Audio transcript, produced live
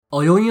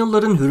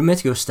Ayonyalıların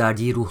hürmet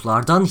gösterdiği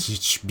ruhlardan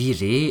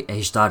hiçbiri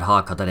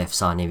ejderha kadar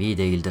efsanevi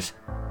değildir.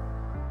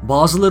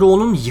 Bazıları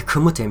onun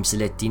yıkımı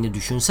temsil ettiğini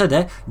düşünse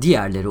de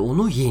diğerleri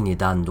onu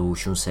yeniden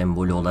doğuşun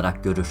sembolü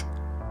olarak görür.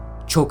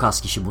 Çok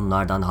az kişi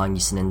bunlardan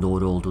hangisinin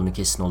doğru olduğunu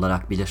kesin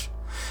olarak bilir.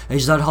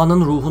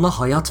 Ejderhanın ruhuna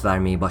hayat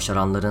vermeyi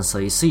başaranların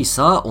sayısı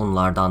ise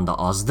onlardan da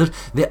azdır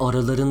ve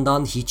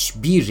aralarından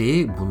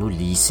hiçbiri bunu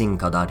Lee Sin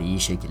kadar iyi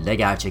şekilde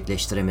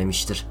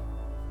gerçekleştirememiştir.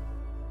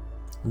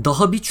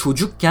 Daha bir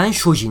çocukken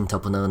Shojin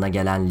tapınağına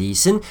gelen Lee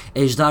Sin,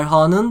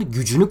 ejderhanın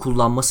gücünü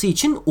kullanması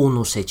için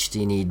onu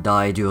seçtiğini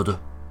iddia ediyordu.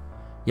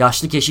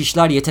 Yaşlı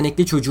keşişler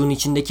yetenekli çocuğun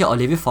içindeki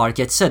alevi fark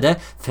etse de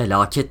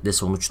felaketle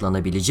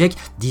sonuçlanabilecek,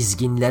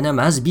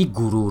 dizginlenemez bir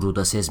gururu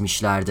da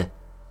sezmişlerdi.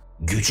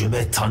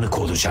 Gücüme tanık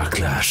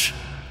olacaklar.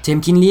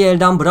 Temkinliği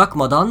elden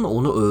bırakmadan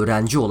onu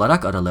öğrenci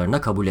olarak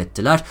aralarına kabul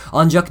ettiler.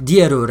 Ancak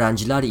diğer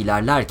öğrenciler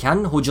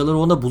ilerlerken hocaları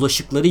ona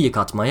bulaşıkları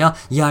yıkatmaya,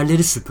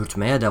 yerleri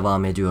süpürtmeye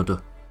devam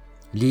ediyordu.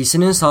 Lee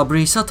Sin'in sabrı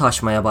ise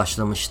taşmaya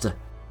başlamıştı.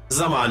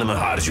 Zamanımı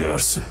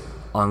harcıyorsun.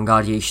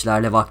 Angarya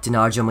işlerle vaktini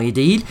harcamayı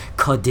değil,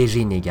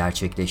 kaderini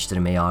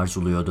gerçekleştirmeyi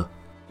arzuluyordu.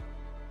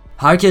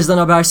 Herkesten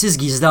habersiz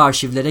gizli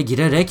arşivlere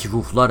girerek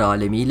ruhlar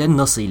alemiyle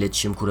nasıl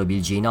iletişim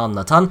kurabileceğini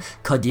anlatan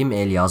kadim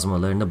el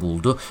yazmalarını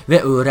buldu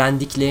ve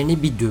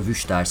öğrendiklerini bir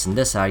dövüş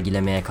dersinde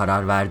sergilemeye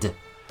karar verdi.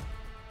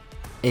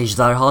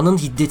 Ejderhanın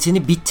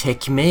hiddetini bir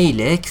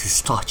tekmeyle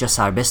küstahça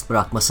serbest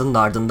bırakmasının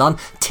ardından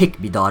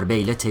tek bir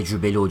darbeyle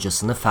tecrübeli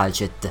hocasını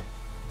felç etti.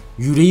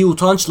 Yüreği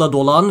utançla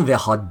dolan ve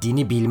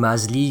haddini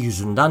bilmezliği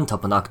yüzünden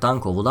tapınaktan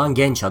kovulan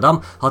genç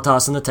adam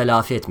hatasını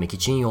telafi etmek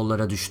için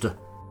yollara düştü.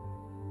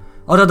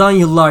 Aradan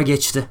yıllar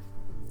geçti.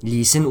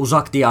 Lee Sin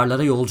uzak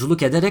diyarlara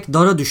yolculuk ederek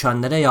dara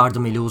düşenlere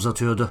yardım eli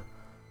uzatıyordu.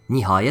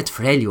 Nihayet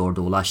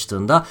Freljord'a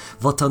ulaştığında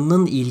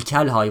vatanının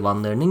ilkel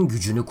hayvanlarının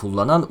gücünü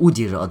kullanan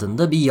Udyr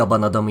adında bir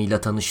yaban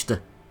adamıyla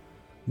tanıştı.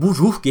 Bu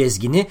ruh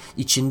gezgini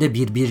içinde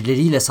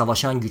birbirleriyle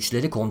savaşan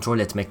güçleri kontrol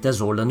etmekte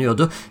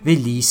zorlanıyordu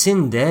ve Lee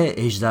Sin de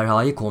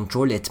ejderhayı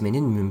kontrol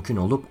etmenin mümkün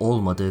olup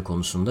olmadığı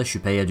konusunda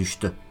şüpheye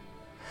düştü.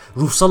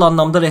 Ruhsal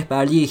anlamda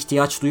rehberliğe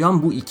ihtiyaç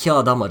duyan bu iki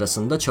adam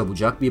arasında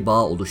çabucak bir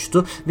bağ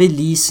oluştu ve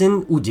Lee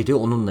Sin Udyr'i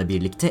onunla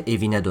birlikte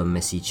evine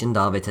dönmesi için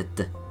davet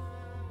etti.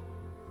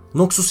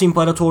 Noxus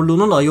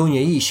İmparatorluğu'nun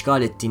Ayonya'yı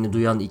işgal ettiğini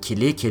duyan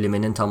ikili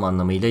kelimenin tam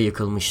anlamıyla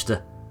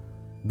yıkılmıştı.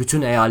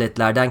 Bütün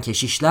eyaletlerden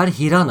keşişler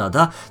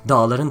Hirana'da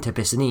dağların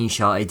tepesine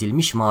inşa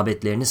edilmiş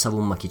mabetlerini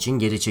savunmak için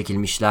geri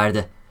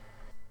çekilmişlerdi.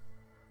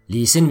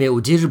 Lee Sin ve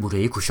Udyr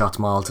burayı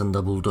kuşatma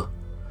altında buldu.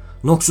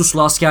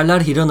 Noxuslu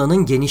askerler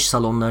Hirana'nın geniş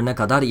salonlarına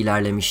kadar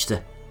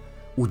ilerlemişti.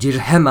 Udyr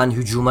hemen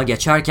hücuma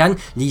geçerken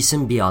Lee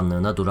Sin bir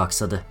anlığına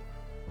duraksadı.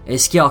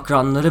 Eski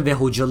akranları ve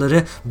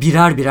hocaları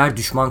birer birer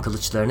düşman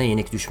kılıçlarına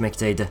yenik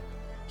düşmekteydi.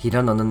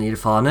 Hirana'nın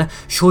irfanı,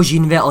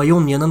 Shojin ve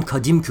Ayonya'nın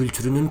kadim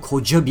kültürünün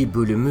koca bir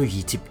bölümü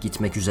yitip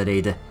gitmek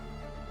üzereydi.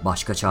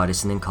 Başka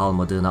çaresinin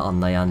kalmadığını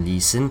anlayan Lee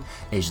Sin,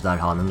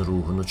 ejderhanın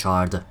ruhunu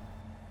çağırdı.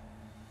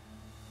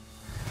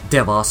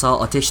 Devasa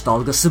ateş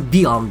dalgası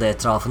bir anda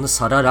etrafını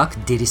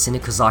sararak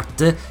derisini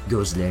kızarttı,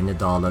 gözlerini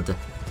dağladı.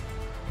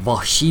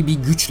 Vahşi bir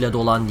güçle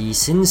dolan Lee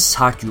Sin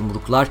sert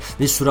yumruklar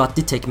ve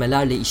süratli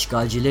tekmelerle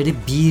işgalcileri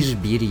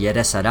bir bir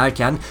yere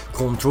sererken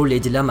kontrol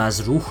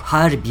edilemez ruh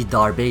her bir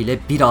darbeyle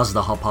biraz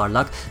daha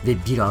parlak ve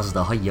biraz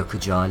daha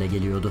yakıcı hale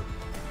geliyordu.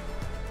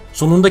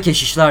 Sonunda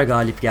keşişler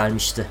galip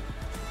gelmişti.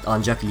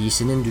 Ancak Lee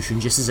Sin'in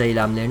düşüncesiz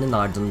eylemlerinin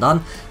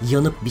ardından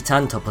yanıp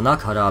biten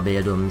tapınak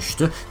harabeye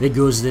dönmüştü ve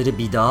gözleri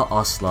bir daha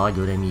asla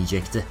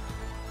göremeyecekti.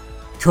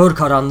 Kör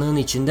karanlığın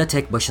içinde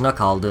tek başına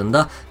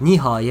kaldığında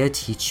nihayet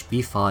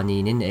hiçbir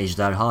faninin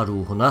ejderha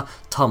ruhuna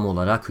tam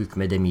olarak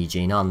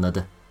hükmedemeyeceğini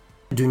anladı.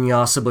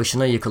 Dünyası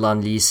başına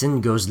yıkılan Lee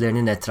Sin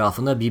gözlerinin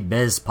etrafına bir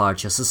bez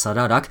parçası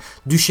sararak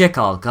düşe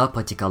kalka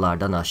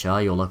patikalardan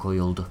aşağı yola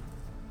koyuldu.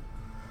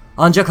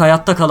 Ancak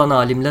hayatta kalan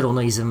alimler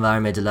ona izin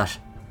vermediler.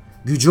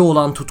 Gücü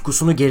olan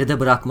tutkusunu geride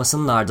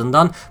bırakmasının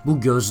ardından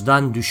bu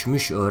gözden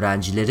düşmüş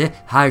öğrencileri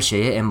her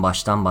şeye en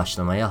baştan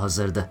başlamaya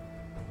hazırdı.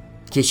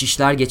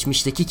 Keşişler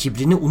geçmişteki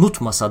kibrini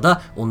unutmasa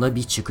da ona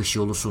bir çıkış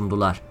yolu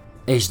sundular.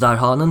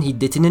 Ejderhanın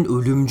hiddetinin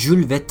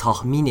ölümcül ve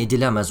tahmin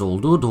edilemez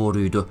olduğu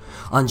doğruydu.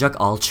 Ancak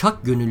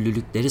alçak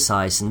gönüllülükleri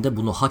sayesinde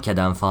bunu hak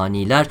eden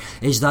faniler,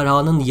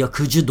 ejderhanın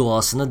yakıcı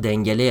doğasını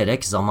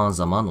dengeleyerek zaman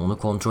zaman onu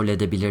kontrol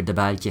edebilirdi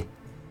belki.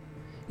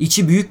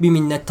 İçi büyük bir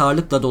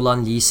minnettarlıkla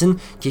dolan Lee Sin,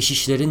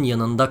 keşişlerin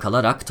yanında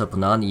kalarak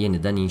tapınağın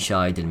yeniden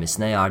inşa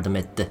edilmesine yardım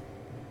etti.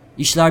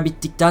 İşler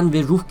bittikten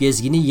ve ruh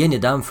gezgini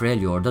yeniden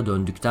Freljord'a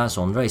döndükten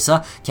sonra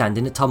ise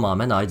kendini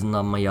tamamen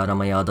aydınlanmayı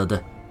aramaya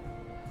adadı.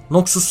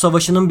 Noxus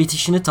Savaşı'nın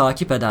bitişini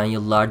takip eden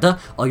yıllarda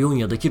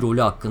Ayonya'daki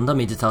rolü hakkında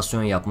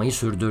meditasyon yapmayı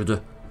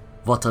sürdürdü.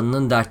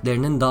 Vatanının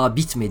dertlerinin daha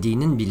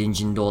bitmediğinin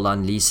bilincinde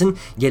olan Lee Sin,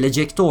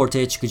 gelecekte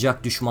ortaya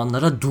çıkacak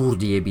düşmanlara dur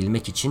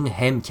diyebilmek için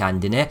hem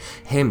kendine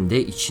hem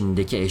de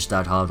içindeki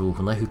ejderha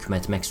ruhuna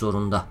hükmetmek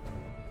zorunda.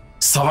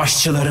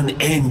 Savaşçıların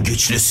en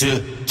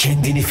güçlüsü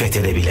kendini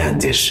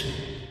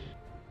fethedebilendir.